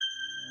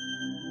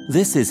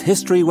This is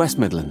History West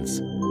Midlands.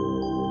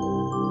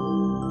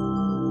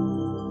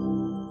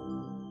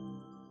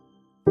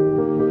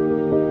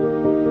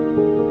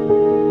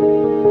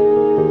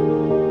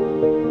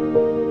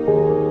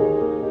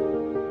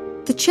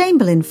 The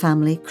Chamberlain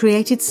family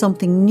created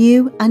something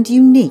new and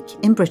unique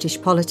in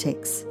British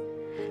politics.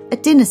 A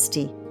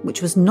dynasty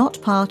which was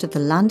not part of the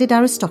landed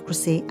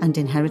aristocracy and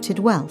inherited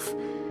wealth,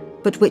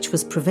 but which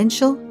was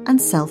provincial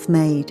and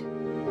self-made.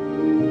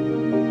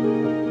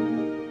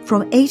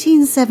 From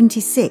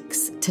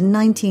 1876 to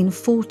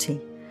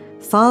 1940,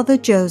 Father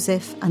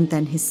Joseph and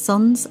then his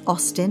sons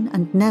Austin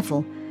and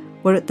Neville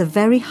were at the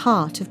very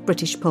heart of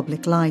British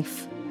public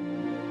life.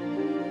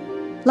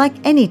 Like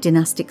any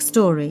dynastic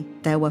story,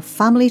 there were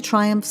family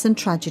triumphs and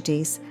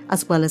tragedies,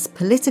 as well as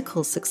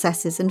political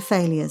successes and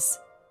failures,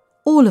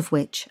 all of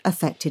which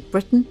affected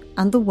Britain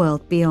and the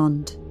world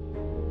beyond.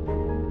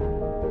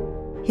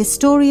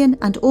 Historian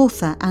and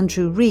author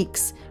Andrew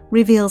Reeks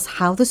reveals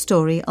how the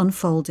story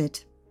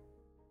unfolded.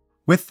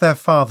 With their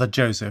father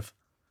Joseph,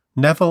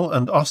 Neville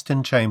and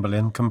Austin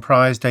Chamberlain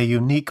comprised a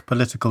unique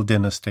political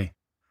dynasty,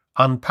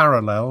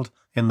 unparalleled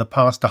in the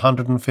past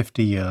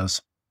 150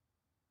 years.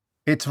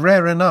 It's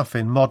rare enough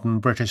in modern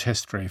British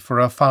history for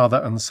a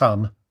father and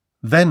son,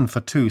 then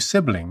for two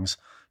siblings,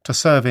 to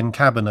serve in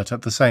cabinet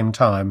at the same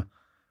time,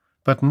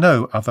 but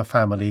no other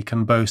family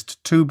can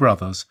boast two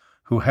brothers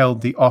who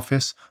held the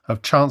office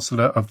of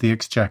Chancellor of the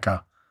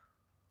Exchequer.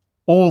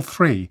 All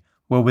three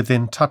were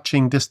within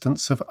touching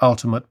distance of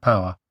ultimate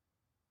power,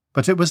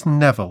 but it was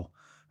Neville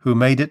who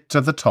made it to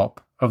the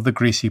top of the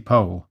greasy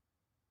pole.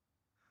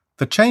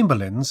 The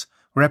Chamberlains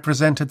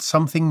represented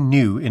something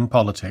new in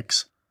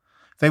politics.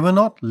 They were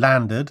not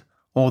landed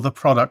or the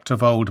product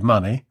of old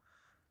money,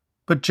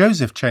 but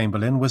Joseph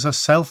Chamberlain was a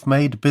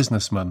self-made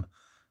businessman,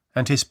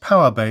 and his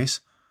power base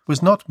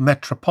was not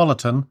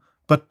metropolitan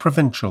but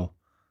provincial,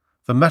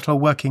 the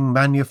metalworking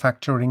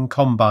manufacturing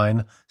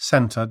combine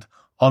centred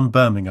on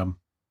Birmingham.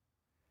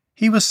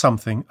 He was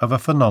something of a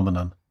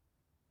phenomenon.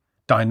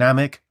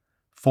 Dynamic,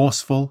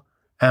 forceful,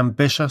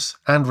 ambitious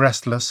and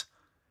restless,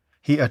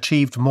 he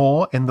achieved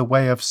more in the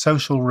way of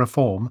social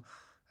reform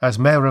as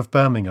Mayor of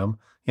Birmingham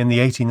in the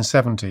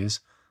 1870s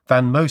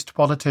than most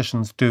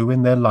politicians do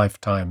in their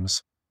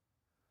lifetimes.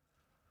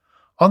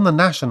 On the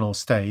national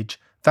stage,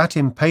 that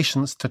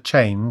impatience to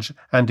change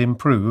and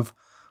improve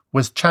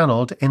was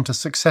channeled into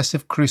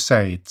successive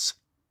crusades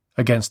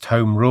against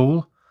Home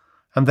Rule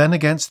and then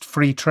against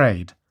free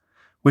trade,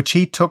 which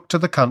he took to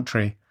the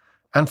country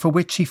and for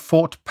which he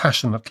fought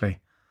passionately,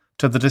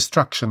 to the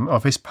destruction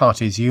of his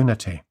party's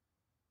unity.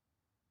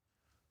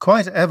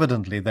 Quite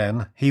evidently,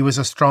 then, he was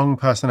a strong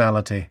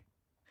personality.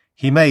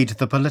 He made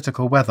the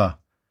political weather,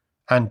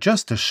 and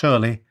just as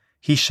surely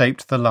he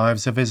shaped the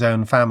lives of his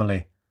own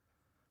family,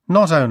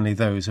 not only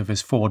those of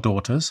his 4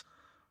 daughters,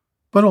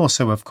 but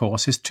also, of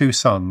course, his 2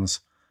 sons.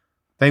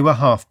 They were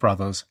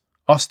half-brothers,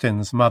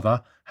 Austin's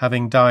mother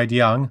having died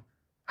young,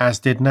 as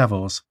did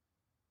Neville's.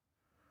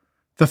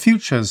 The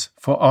futures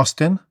for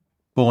Austin,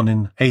 born in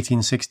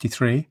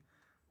 1863,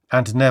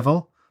 and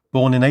Neville,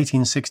 born in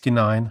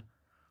 1869,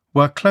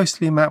 were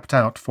closely mapped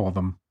out for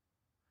them.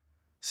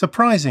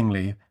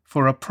 Surprisingly,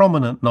 for a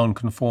prominent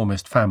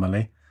nonconformist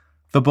family,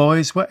 the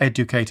boys were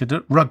educated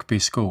at Rugby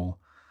School,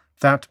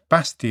 that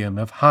bastion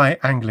of high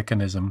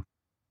Anglicanism.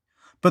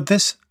 But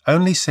this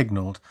only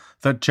signalled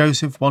that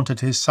Joseph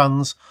wanted his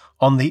sons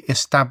on the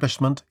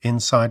establishment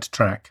inside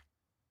track.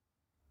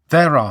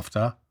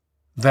 Thereafter,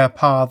 their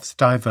paths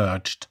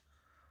diverged.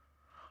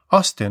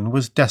 Austin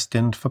was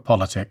destined for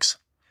politics.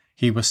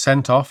 He was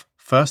sent off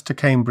first to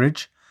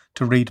Cambridge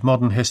to read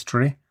modern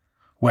history,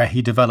 where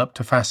he developed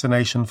a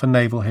fascination for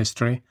naval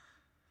history,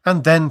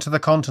 and then to the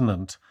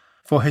continent,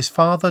 for his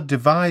father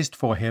devised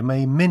for him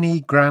a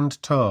mini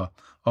grand tour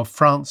of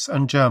France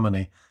and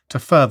Germany to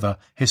further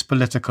his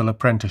political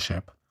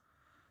apprenticeship.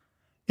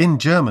 In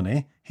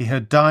Germany, he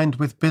had dined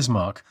with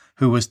Bismarck,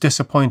 who was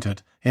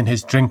disappointed in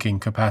his drinking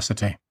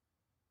capacity.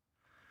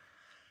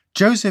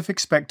 Joseph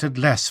expected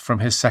less from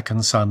his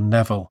second son,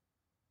 Neville.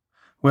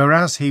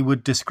 Whereas he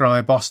would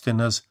describe Austin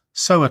as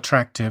so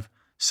attractive,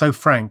 so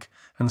frank,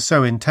 and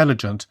so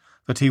intelligent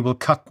that he will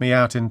cut me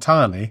out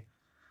entirely,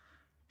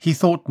 he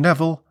thought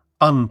Neville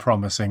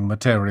unpromising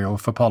material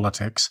for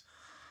politics,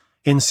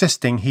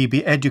 insisting he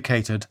be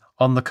educated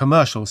on the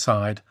commercial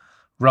side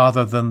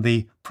rather than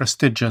the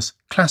prestigious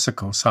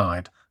classical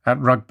side at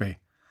Rugby,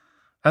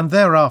 and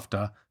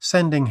thereafter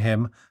sending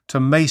him to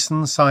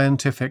Mason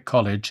Scientific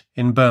College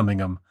in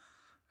Birmingham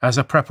as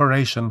a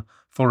preparation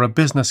for a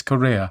business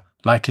career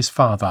like his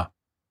father.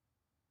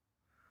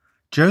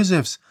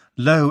 Joseph's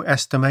low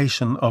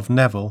estimation of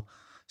Neville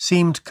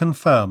seemed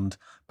confirmed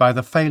by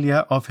the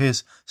failure of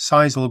his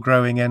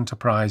sisal-growing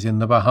enterprise in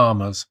the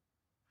Bahamas.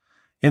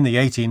 In the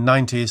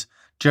 1890s,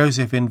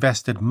 Joseph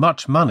invested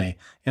much money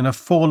in a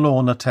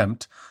forlorn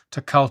attempt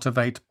to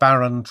cultivate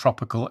barren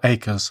tropical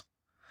acres,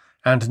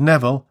 and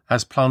Neville,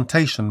 as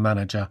plantation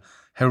manager,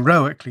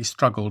 heroically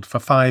struggled for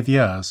 5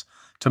 years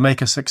to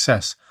make a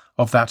success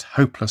of that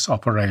hopeless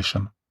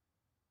operation.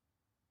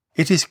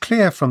 It is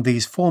clear from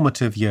these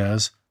formative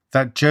years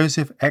that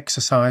Joseph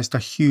exercised a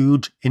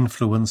huge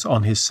influence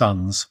on his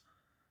sons.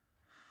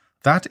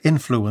 That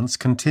influence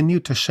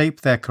continued to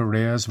shape their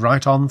careers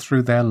right on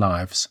through their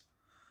lives.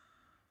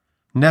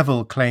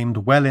 Neville claimed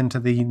well into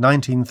the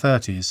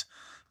 1930s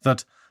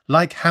that,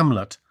 like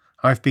Hamlet,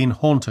 I've been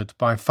haunted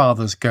by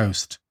father's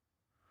ghost.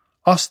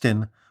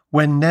 Austin,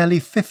 when nearly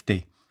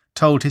 50,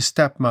 told his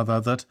stepmother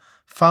that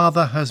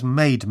father has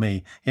made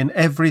me in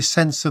every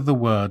sense of the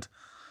word,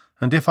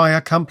 and if I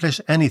accomplish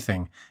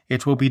anything,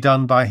 it will be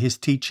done by his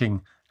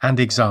teaching and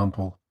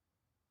example.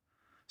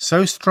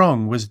 So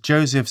strong was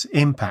Joseph's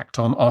impact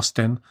on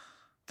Austin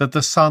that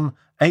the son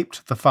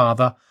aped the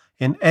father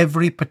in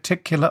every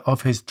particular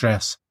of his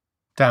dress,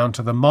 down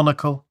to the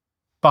monocle,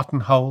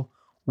 buttonhole,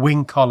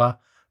 wing collar,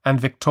 and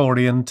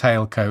Victorian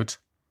tailcoat.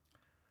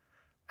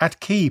 At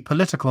key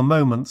political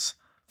moments,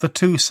 the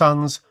two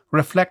sons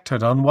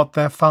reflected on what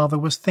their father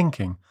was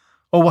thinking,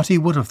 or what he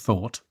would have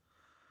thought.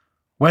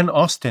 When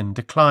Austin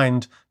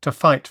declined to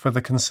fight for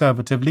the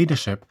Conservative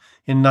leadership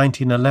in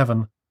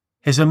 1911,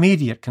 his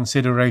immediate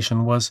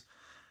consideration was,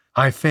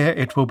 "I fear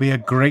it will be a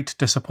great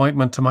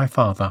disappointment to my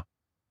father."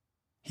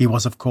 He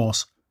was, of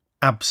course,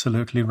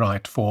 absolutely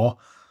right, for,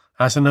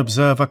 as an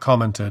observer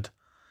commented,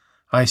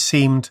 "I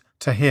seemed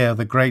to hear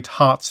the great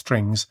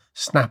heartstrings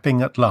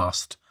snapping at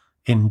last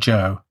in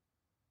Joe."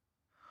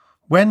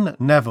 When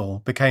Neville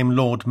became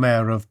Lord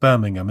Mayor of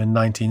Birmingham in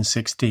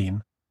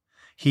 1916,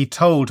 he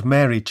told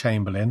Mary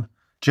Chamberlain,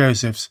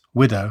 Joseph's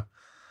widow,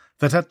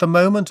 that at the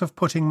moment of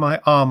putting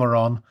my armour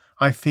on,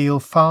 I feel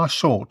far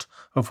short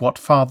of what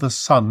father's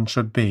son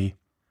should be.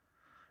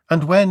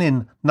 And when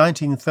in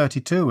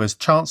 1932, as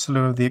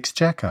Chancellor of the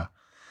Exchequer,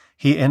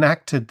 he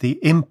enacted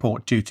the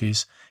import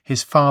duties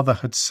his father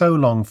had so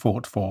long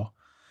fought for,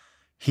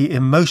 he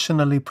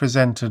emotionally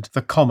presented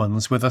the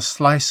Commons with a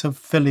slice of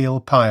filial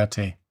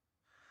piety.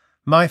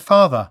 My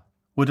father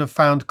would have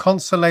found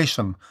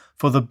consolation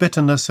for the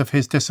bitterness of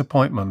his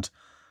disappointment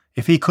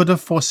if he could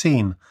have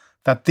foreseen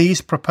that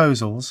these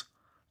proposals,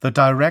 the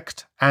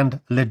direct and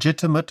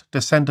legitimate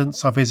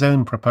descendants of his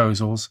own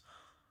proposals,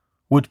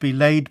 would be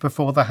laid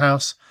before the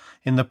House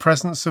in the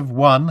presence of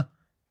one,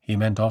 he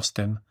meant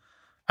Austin,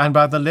 and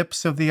by the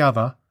lips of the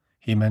other,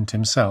 he meant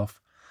himself,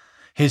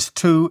 his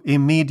two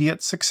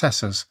immediate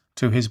successors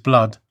to his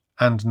blood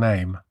and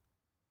name.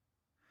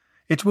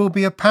 It will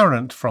be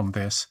apparent from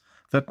this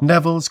that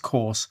Neville's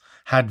course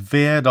had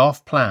veered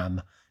off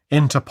plan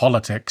into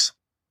politics.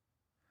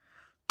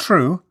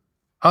 True,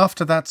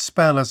 after that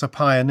spell as a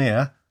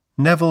pioneer,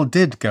 Neville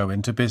did go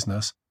into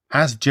business,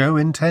 as Joe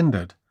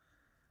intended.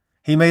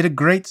 He made a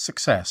great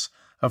success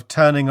of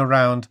turning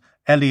around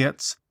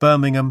Elliott's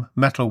Birmingham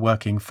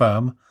metalworking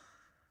firm,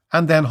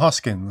 and then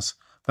Hoskins,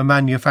 the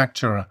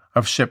manufacturer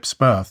of ship's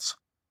berths.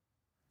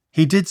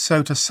 He did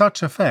so to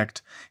such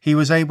effect he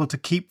was able to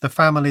keep the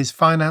family's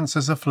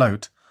finances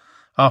afloat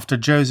after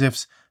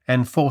Joseph's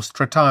enforced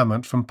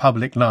retirement from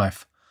public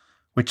life,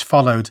 which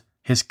followed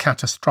his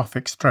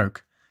catastrophic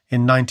stroke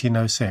in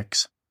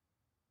 1906.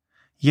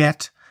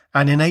 Yet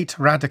an innate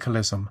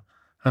radicalism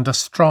and a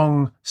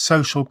strong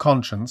social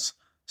conscience,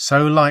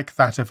 so like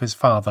that of his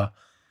father,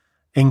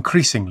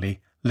 increasingly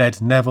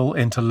led Neville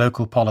into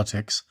local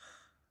politics,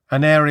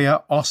 an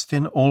area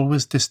Austin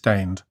always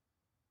disdained.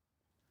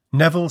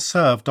 Neville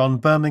served on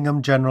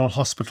Birmingham General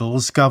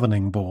Hospital's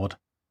governing board,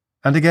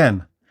 and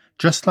again,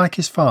 just like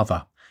his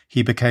father,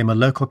 he became a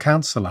local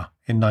councillor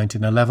in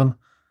 1911,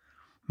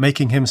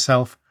 making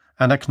himself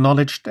an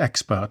acknowledged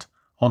expert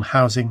on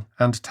housing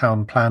and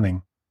town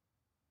planning.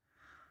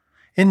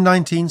 In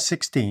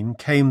 1916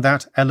 came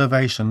that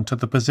elevation to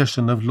the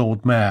position of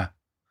Lord Mayor,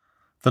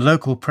 the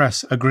local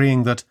press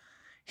agreeing that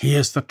he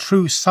is the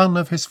true son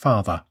of his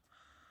father.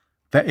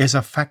 There is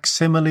a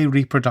facsimile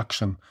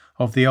reproduction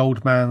of the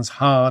old man's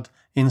hard,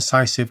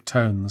 incisive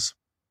tones.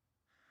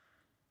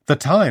 The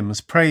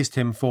Times praised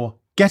him for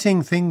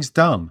getting things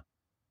done.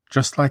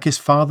 Just like his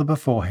father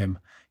before him,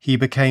 he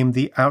became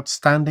the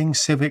outstanding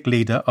civic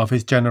leader of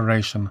his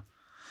generation,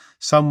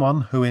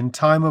 someone who in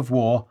time of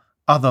war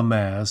other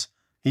mayors,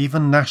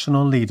 even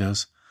national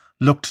leaders,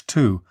 looked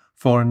to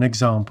for an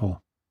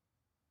example.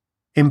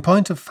 In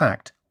point of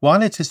fact,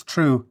 while it is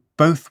true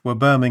both were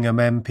Birmingham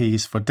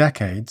MPs for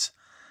decades,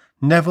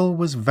 Neville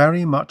was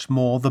very much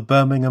more the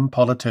Birmingham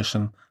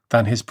politician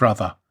than his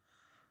brother.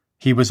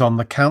 He was on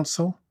the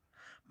council,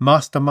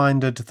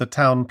 masterminded the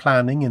town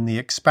planning in the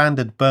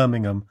expanded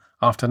Birmingham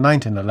after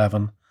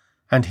 1911,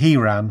 and he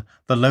ran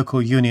the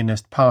local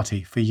Unionist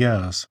Party for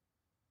years.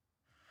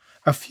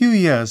 A few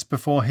years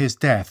before his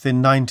death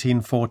in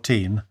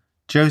 1914,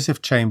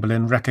 Joseph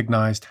Chamberlain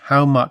recognised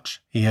how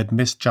much he had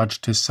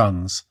misjudged his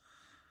sons,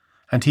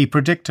 and he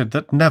predicted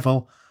that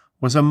Neville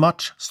was a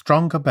much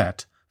stronger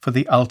bet for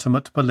the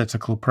ultimate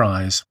political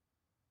prize.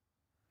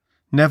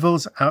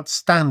 Neville's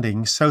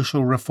outstanding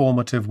social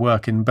reformative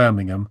work in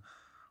Birmingham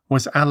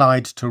was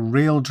allied to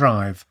real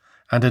drive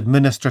and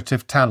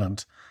administrative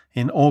talent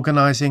in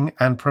organising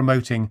and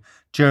promoting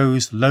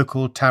Joe's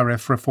local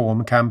tariff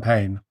reform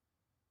campaign.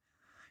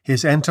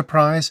 His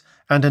enterprise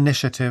and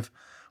initiative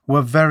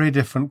were very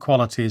different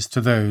qualities to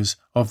those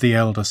of the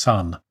elder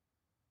son.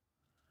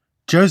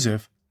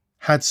 Joseph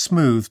had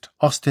smoothed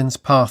Austin's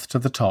path to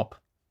the top,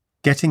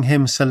 getting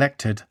him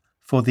selected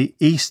for the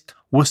East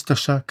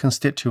Worcestershire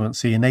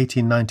constituency in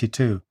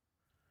 1892,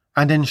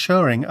 and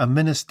ensuring a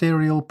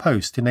ministerial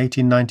post in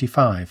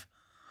 1895,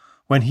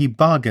 when he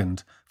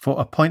bargained for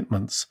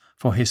appointments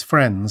for his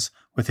friends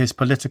with his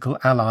political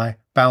ally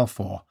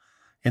Balfour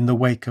in the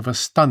wake of a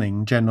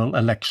stunning general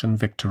election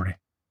victory.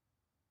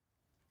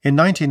 In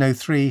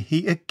 1903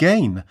 he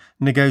again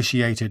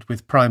negotiated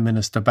with Prime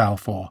Minister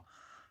Balfour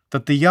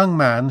that the young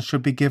man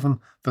should be given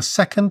the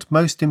second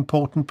most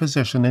important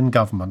position in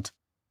government,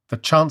 the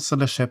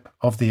Chancellorship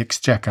of the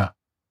Exchequer.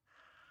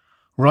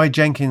 Roy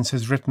Jenkins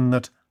has written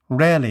that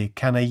rarely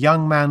can a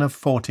young man of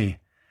 40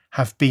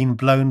 have been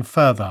blown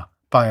further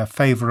by a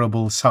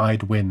favourable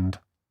side wind.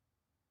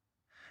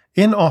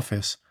 In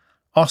office,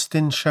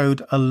 Austin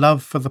showed a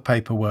love for the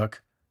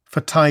paperwork,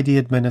 for tidy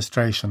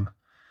administration.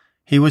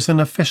 He was an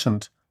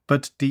efficient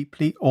but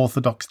deeply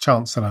orthodox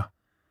Chancellor,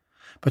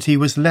 but he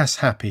was less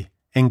happy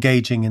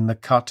engaging in the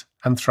cut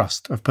and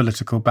thrust of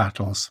political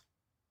battles.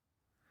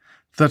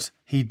 That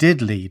he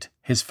did lead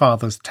his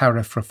father's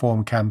tariff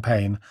reform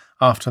campaign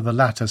after the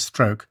latter's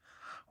stroke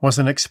was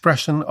an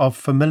expression of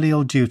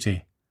familial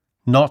duty,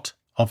 not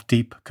of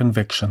deep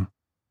conviction.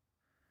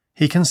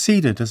 He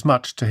conceded as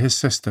much to his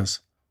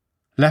sisters.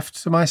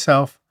 Left to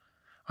myself,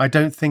 I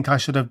don't think I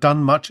should have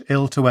done much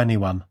ill to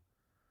anyone.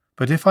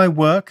 But if I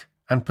work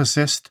and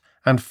persist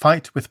and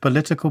fight with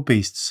political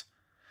beasts,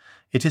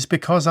 it is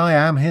because I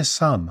am his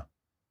son.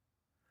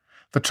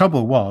 The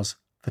trouble was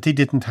that he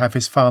didn't have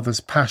his father's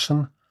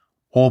passion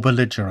or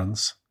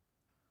belligerence.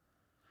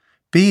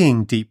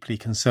 Being deeply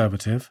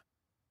conservative,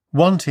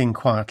 wanting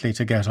quietly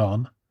to get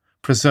on,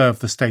 preserve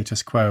the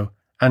status quo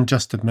and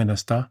just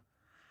administer,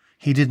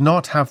 he did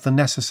not have the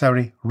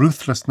necessary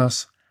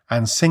ruthlessness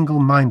and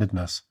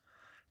single-mindedness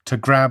to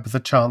grab the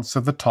chance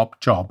of the top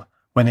job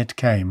when it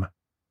came.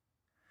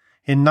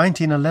 In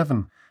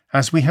 1911,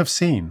 as we have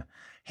seen,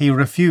 he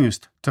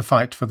refused to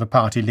fight for the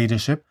party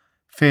leadership,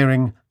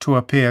 fearing to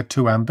appear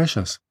too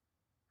ambitious.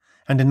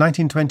 And in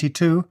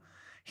 1922,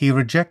 he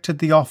rejected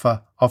the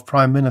offer of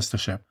prime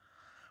ministership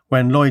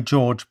when Lloyd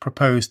George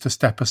proposed to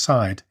step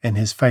aside in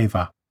his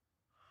favour.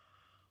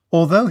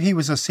 Although he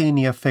was a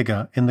senior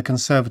figure in the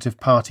Conservative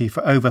Party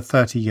for over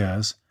 30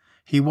 years,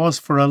 he was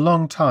for a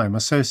long time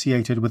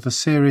associated with a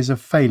series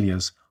of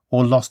failures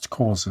or lost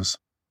causes.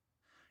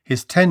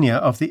 His tenure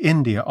of the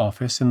India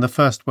Office in the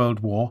First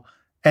World War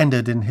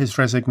ended in his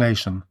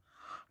resignation,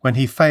 when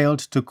he failed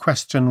to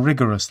question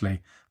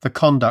rigorously the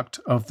conduct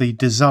of the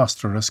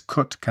disastrous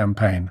Kut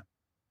campaign.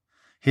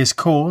 His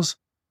cause,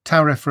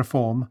 tariff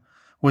reform,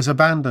 was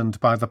abandoned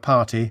by the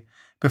party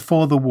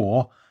before the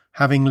war,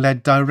 having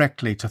led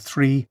directly to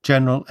 3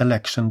 general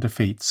election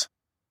defeats.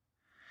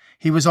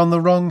 He was on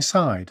the wrong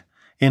side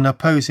in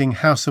opposing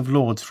House of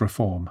Lords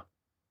reform.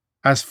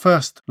 As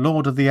First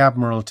Lord of the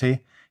Admiralty,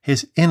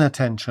 his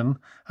inattention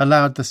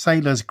allowed the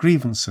sailors'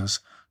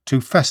 grievances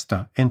to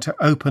fester into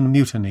open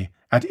mutiny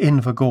at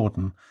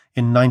Invergordon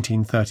in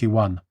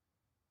 1931.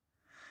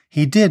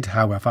 He did,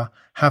 however,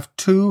 have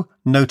 2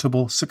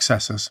 notable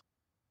successes.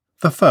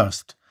 The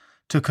first,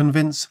 to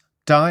convince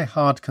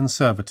die-hard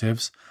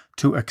Conservatives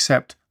to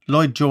accept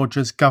Lloyd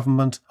George's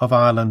Government of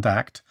Ireland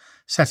Act,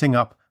 setting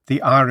up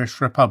the Irish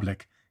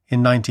Republic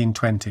in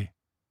 1920.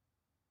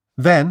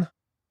 Then,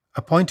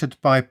 appointed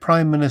by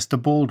Prime Minister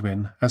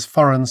Baldwin as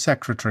Foreign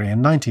Secretary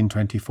in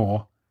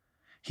 1924,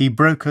 he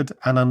brokered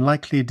an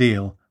unlikely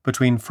deal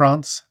between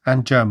France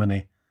and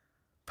Germany,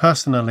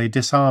 personally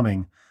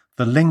disarming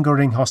the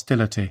lingering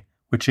hostility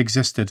which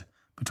existed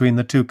between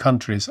the 2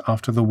 countries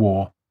after the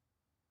war.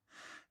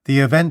 The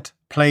event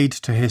played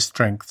to his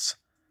strengths.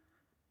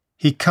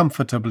 He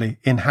comfortably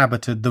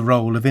inhabited the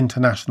role of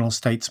international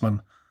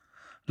statesman,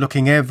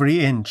 looking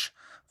every inch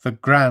the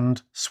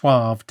grand,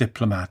 suave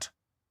diplomat.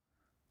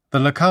 The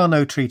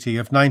Locarno Treaty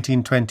of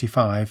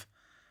 1925,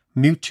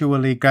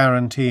 mutually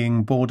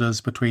guaranteeing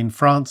borders between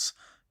France,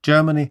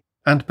 Germany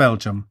and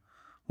Belgium,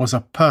 was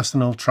a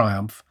personal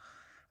triumph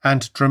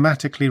and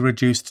dramatically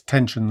reduced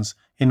tensions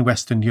in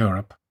Western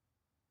Europe.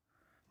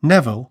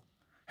 Neville,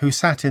 who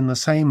sat in the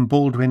same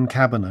Baldwin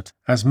cabinet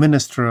as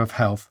Minister of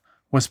Health,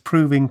 was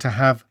proving to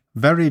have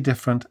very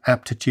different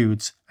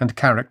aptitudes and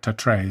character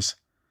traits.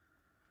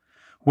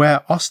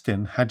 Where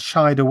Austin had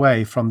shied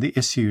away from the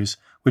issues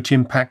which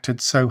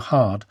impacted so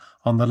hard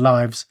on the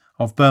lives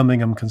of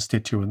Birmingham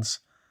constituents,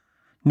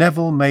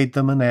 Neville made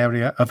them an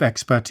area of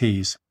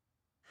expertise.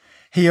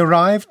 He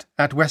arrived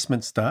at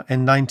Westminster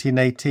in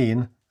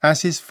 1918,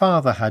 as his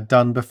father had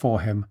done before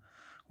him,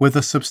 with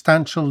a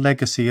substantial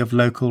legacy of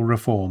local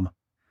reform,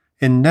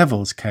 in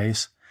Neville's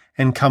case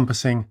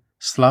encompassing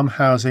slum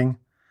housing,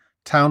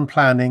 town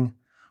planning,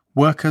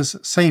 workers'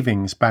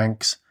 savings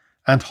banks,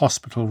 and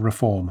hospital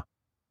reform.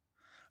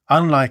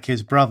 Unlike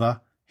his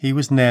brother, he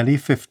was nearly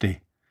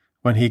 50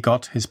 when he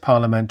got his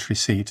parliamentary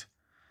seat.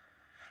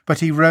 But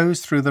he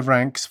rose through the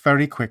ranks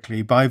very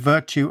quickly by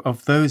virtue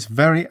of those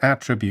very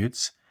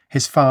attributes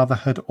his father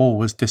had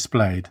always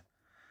displayed: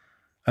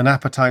 an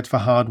appetite for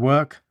hard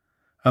work,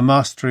 a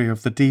mastery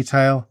of the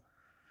detail,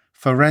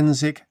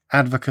 forensic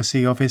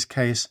advocacy of his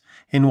case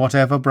in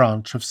whatever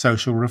branch of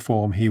social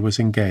reform he was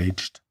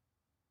engaged.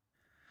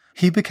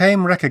 He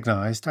became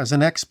recognised as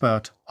an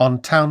expert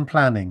on town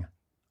planning,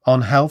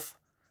 on health,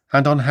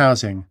 and on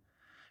housing,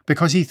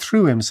 because he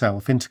threw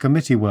himself into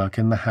committee work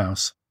in the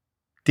House,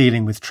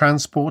 dealing with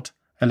transport,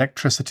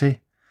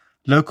 electricity,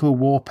 local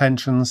war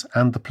pensions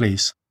and the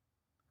police.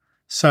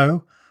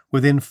 So,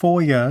 within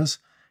 4 years,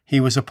 he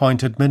was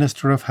appointed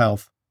Minister of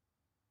Health.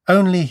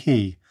 Only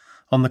he,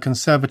 on the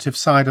Conservative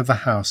side of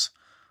the House,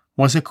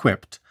 was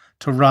equipped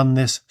to run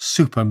this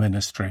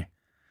super-ministry,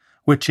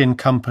 which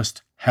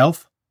encompassed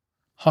health,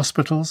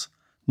 hospitals,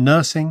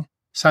 nursing,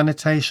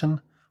 sanitation,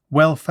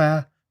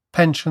 welfare,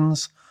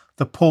 pensions,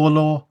 the poor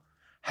law,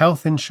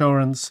 health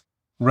insurance,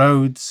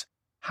 roads,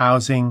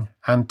 housing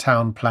and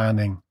town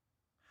planning.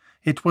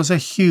 It was a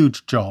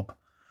huge job,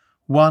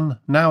 one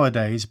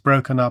nowadays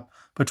broken up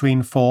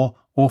between 4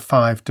 or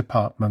 5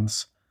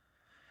 departments.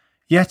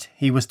 Yet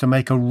he was to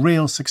make a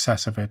real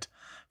success of it,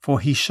 for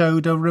he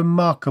showed a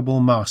remarkable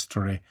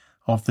mastery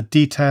of the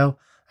detail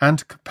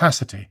and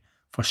capacity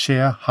for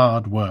sheer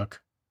hard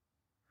work.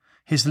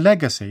 His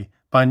legacy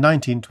by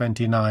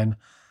 1929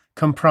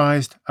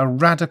 comprised a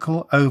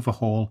radical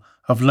overhaul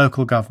of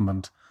local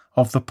government,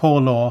 of the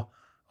poor law,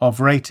 of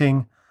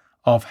rating,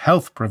 of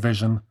health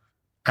provision,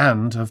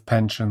 and of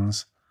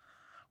pensions.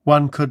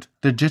 One could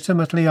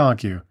legitimately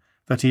argue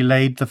that he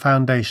laid the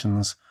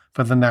foundations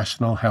for the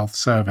National Health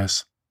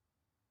Service.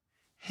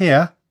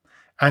 Here,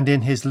 and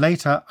in his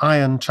later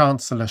Iron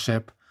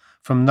Chancellorship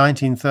from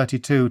 1932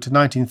 to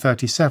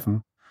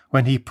 1937,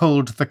 when he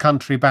pulled the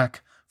country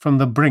back from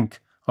the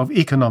brink of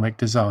economic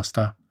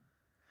disaster,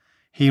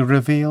 he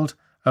revealed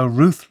a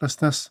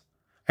ruthlessness,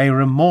 a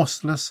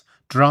remorseless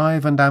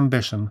drive and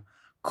ambition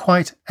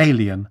quite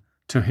alien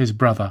to his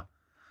brother,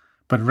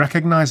 but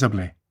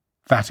recognisably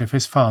that of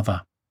his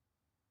father.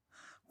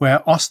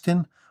 Where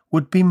Austin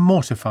would be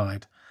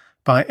mortified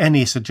by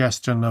any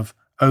suggestion of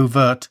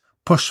overt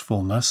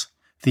pushfulness,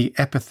 the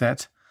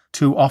epithet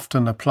too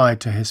often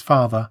applied to his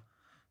father,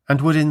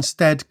 and would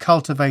instead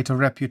cultivate a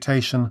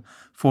reputation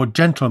for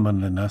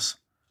gentlemanliness,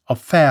 of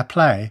fair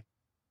play,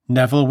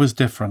 Neville was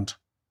different.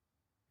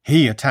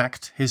 He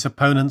attacked his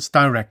opponents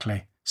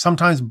directly,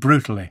 sometimes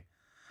brutally,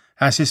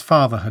 as his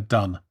father had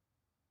done.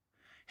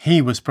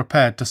 He was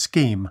prepared to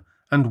scheme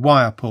and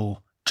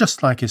wire-pull,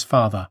 just like his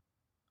father.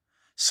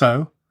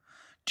 So,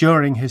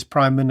 during his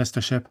prime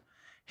ministership,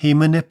 he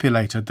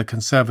manipulated the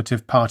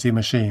Conservative Party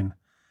machine.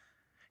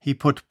 He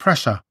put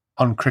pressure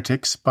on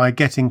critics by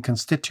getting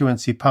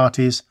constituency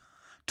parties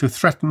to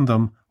threaten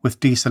them with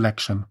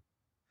deselection.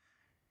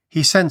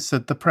 He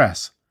censored the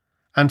press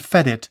and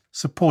fed it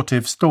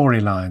supportive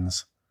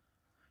storylines.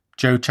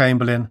 Joe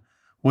Chamberlain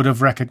would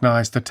have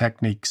recognised the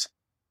techniques,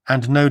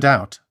 and no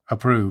doubt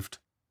approved.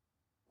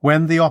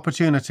 When the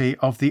opportunity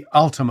of the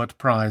ultimate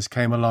prize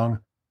came along,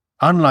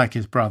 unlike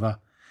his brother,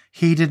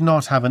 he did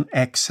not have an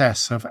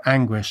excess of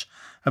anguish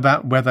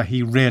about whether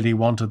he really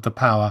wanted the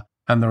power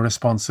and the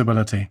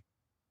responsibility.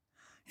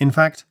 In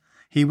fact,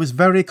 he was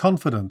very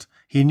confident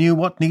he knew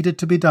what needed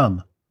to be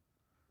done.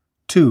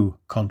 Too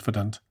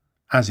confident,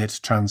 as it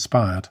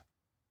transpired.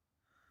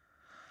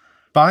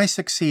 By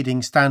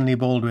succeeding Stanley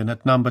Baldwin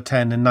at number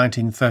 10 in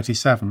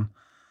 1937,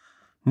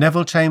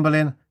 Neville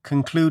Chamberlain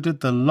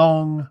concluded the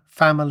long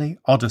family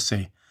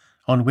odyssey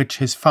on which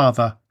his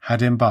father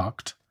had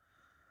embarked.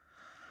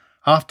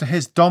 After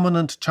his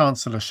dominant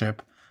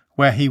chancellorship,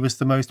 where he was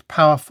the most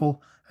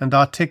powerful and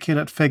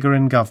articulate figure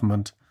in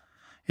government,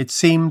 it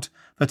seemed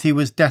that he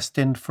was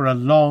destined for a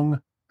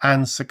long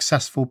and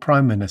successful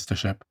prime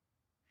ministership.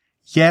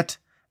 Yet,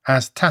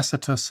 as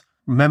Tacitus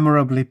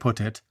memorably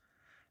put it,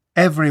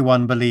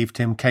 everyone believed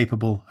him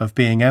capable of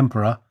being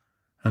emperor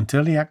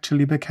until he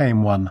actually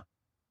became one.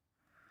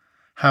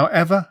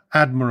 However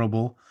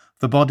admirable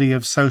the body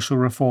of social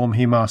reform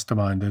he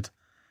masterminded,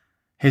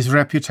 his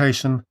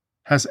reputation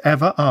has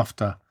ever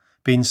after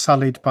been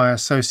sullied by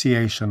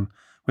association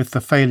with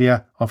the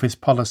failure of his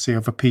policy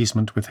of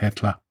appeasement with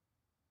Hitler.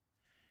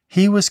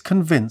 He was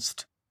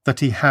convinced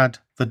that he had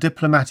the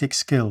diplomatic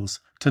skills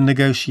to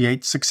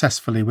negotiate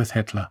successfully with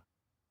Hitler.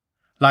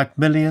 Like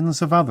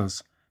millions of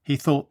others, he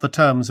thought the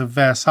terms of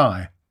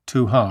Versailles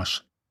too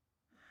harsh.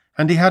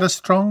 And he had a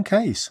strong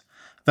case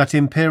that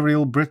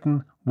Imperial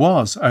Britain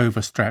was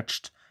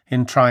overstretched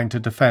in trying to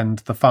defend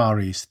the Far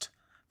East,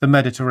 the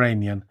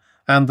Mediterranean,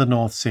 and the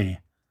North Sea.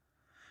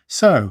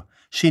 So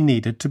she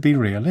needed to be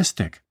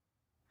realistic.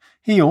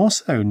 He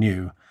also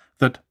knew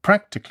that,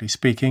 practically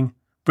speaking,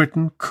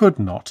 Britain could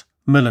not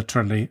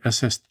militarily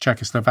assist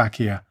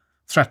Czechoslovakia,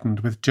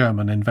 threatened with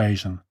German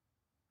invasion.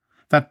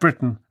 That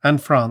Britain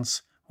and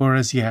France were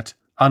as yet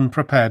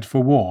unprepared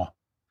for war,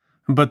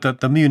 but that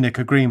the Munich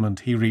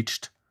Agreement he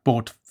reached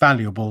bought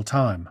valuable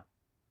time.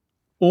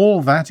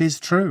 All that is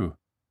true.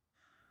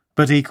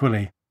 But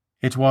equally,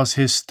 it was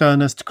his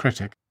sternest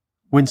critic,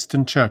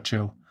 Winston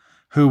Churchill,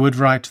 who would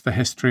write the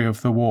history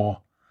of the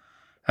war,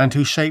 and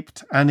who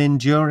shaped an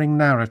enduring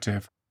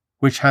narrative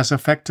which has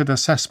affected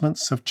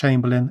assessments of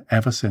Chamberlain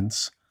ever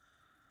since.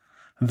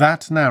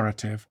 That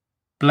narrative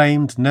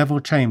blamed Neville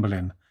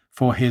Chamberlain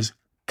for his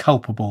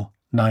culpable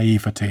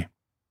naivety.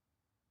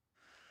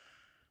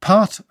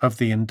 Part of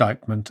the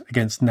indictment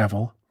against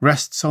Neville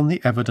rests on the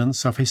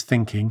evidence of his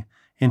thinking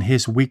in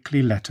his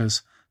weekly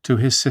letters to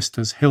his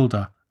sisters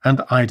Hilda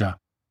and Ida,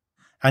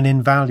 an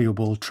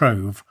invaluable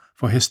trove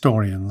for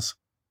historians.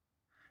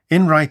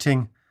 In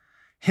writing,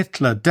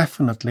 "Hitler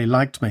definitely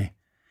liked me.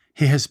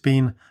 He has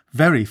been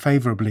very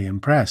favourably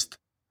impressed,"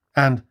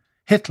 and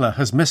 "Hitler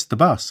has missed the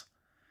bus,"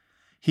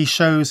 he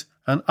shows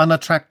an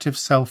unattractive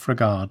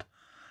self-regard,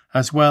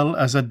 as well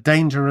as a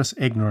dangerous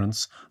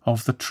ignorance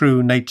of the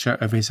true nature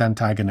of his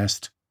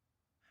antagonist.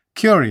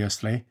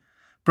 Curiously,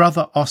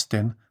 Brother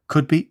Austin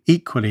could be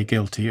equally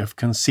guilty of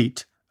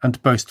conceit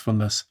and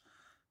boastfulness,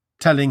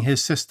 telling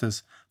his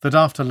sisters that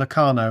after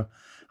Locarno,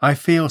 "I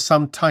feel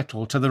some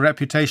title to the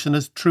reputation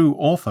as true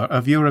author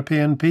of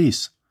European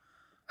peace,"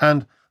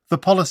 and "the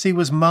policy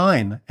was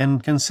mine in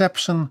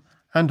conception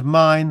and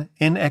mine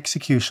in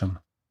execution."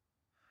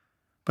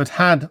 But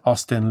had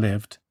Austin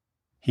lived,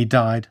 he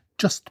died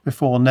just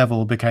before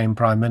Neville became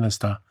Prime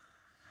Minister,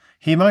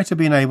 he might have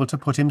been able to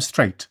put him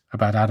straight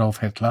about Adolf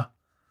Hitler.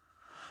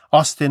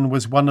 Austin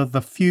was one of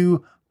the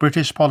few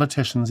British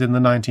politicians in the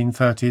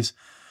 1930s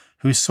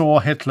who saw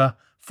Hitler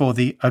for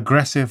the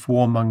aggressive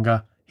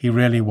warmonger he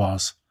really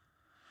was.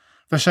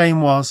 The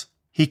shame was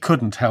he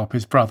couldn't help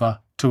his brother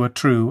to a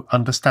true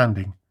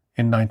understanding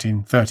in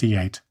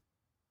 1938.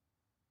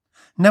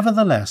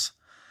 Nevertheless,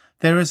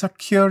 there is a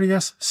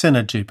curious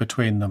synergy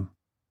between them.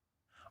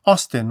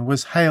 Austin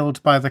was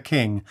hailed by the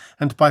King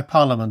and by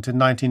Parliament in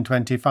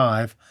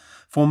 1925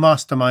 for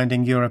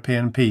masterminding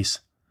European peace,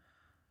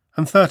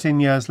 and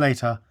 13 years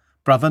later,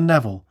 Brother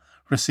Neville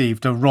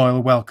received a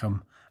royal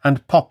welcome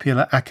and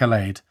popular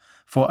accolade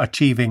for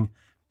achieving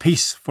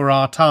peace for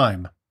our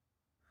time.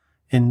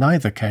 In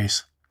neither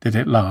case did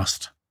it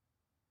last.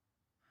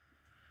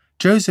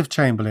 Joseph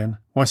Chamberlain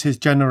was his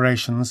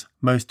generation's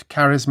most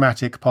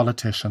charismatic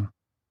politician.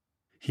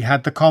 He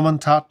had the common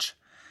touch,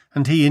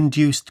 and he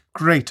induced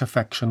great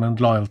affection and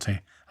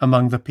loyalty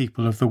among the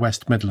people of the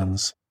West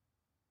Midlands.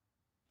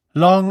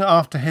 Long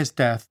after his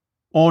death,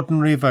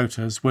 ordinary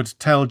voters would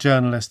tell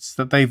journalists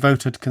that they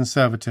voted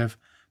Conservative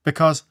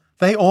because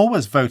they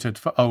always voted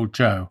for Old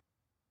Joe.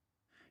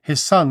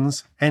 His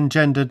sons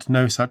engendered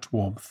no such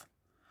warmth,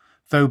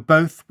 though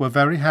both were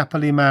very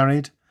happily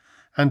married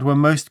and were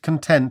most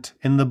content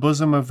in the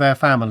bosom of their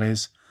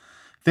families.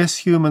 This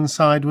human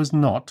side was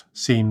not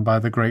seen by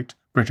the great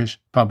British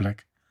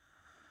public.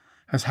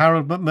 As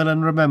Harold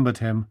Macmillan remembered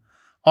him,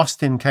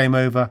 Austin came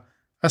over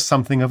as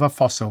something of a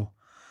fossil,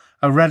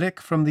 a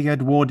relic from the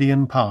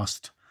Edwardian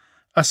past,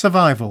 a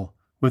survival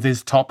with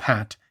his top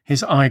hat,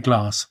 his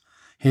eyeglass,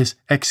 his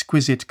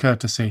exquisite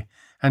courtesy,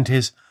 and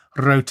his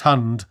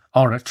rotund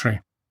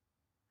oratory.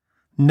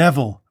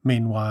 Neville,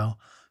 meanwhile,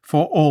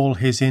 for all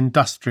his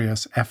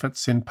industrious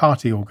efforts in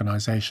party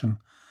organisation,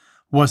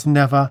 was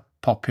never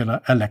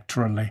popular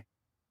electorally.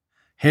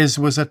 His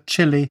was a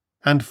chilly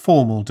and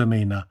formal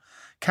demeanour,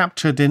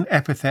 captured in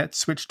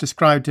epithets which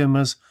described him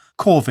as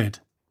corvid,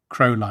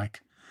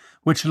 crow-like,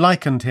 which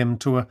likened him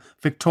to a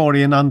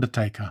Victorian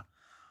undertaker,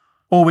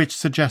 or which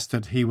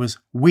suggested he was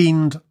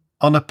weaned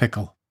on a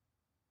pickle.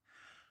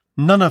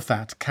 None of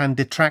that can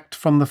detract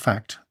from the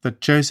fact that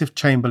Joseph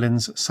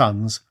Chamberlain's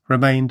sons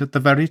remained at the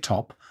very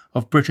top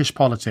of British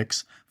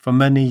politics for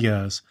many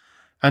years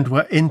and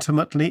were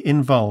intimately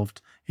involved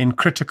in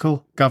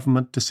critical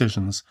government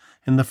decisions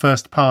in the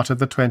first part of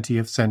the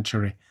 20th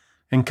century,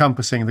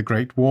 encompassing the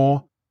Great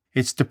War,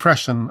 its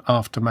depression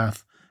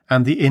aftermath,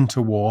 and the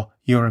interwar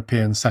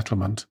European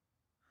settlement.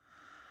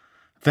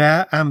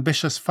 Their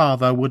ambitious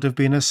father would have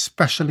been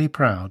especially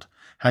proud,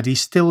 had he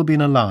still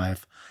been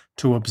alive,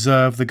 to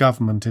observe the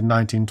government in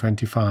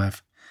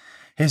 1925.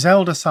 His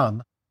elder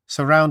son,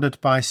 surrounded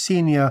by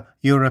senior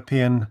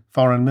European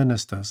foreign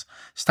ministers,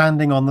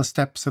 standing on the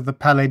steps of the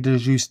Palais de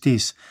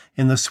Justice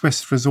in the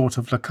Swiss resort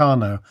of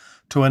Locarno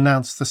to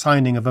announce the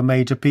signing of a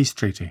major peace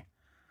treaty,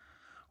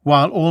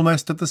 while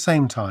almost at the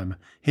same time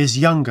his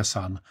younger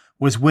son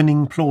was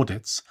winning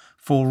plaudits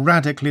for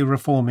radically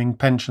reforming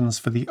pensions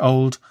for the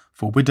old,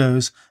 for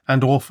widows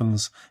and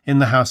orphans in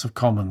the House of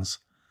Commons.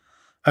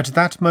 At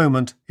that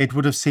moment it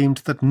would have seemed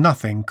that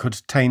nothing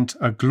could taint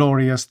a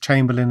glorious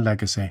Chamberlain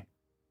legacy.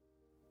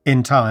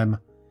 In time,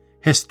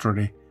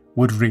 history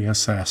would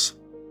reassess.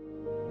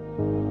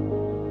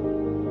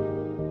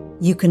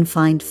 You can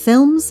find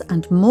films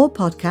and more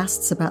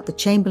podcasts about the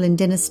Chamberlain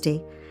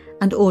dynasty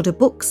and order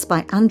books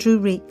by Andrew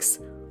Reeks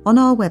on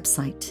our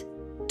website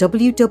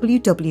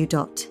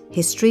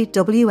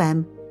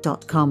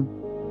www.historywm.com.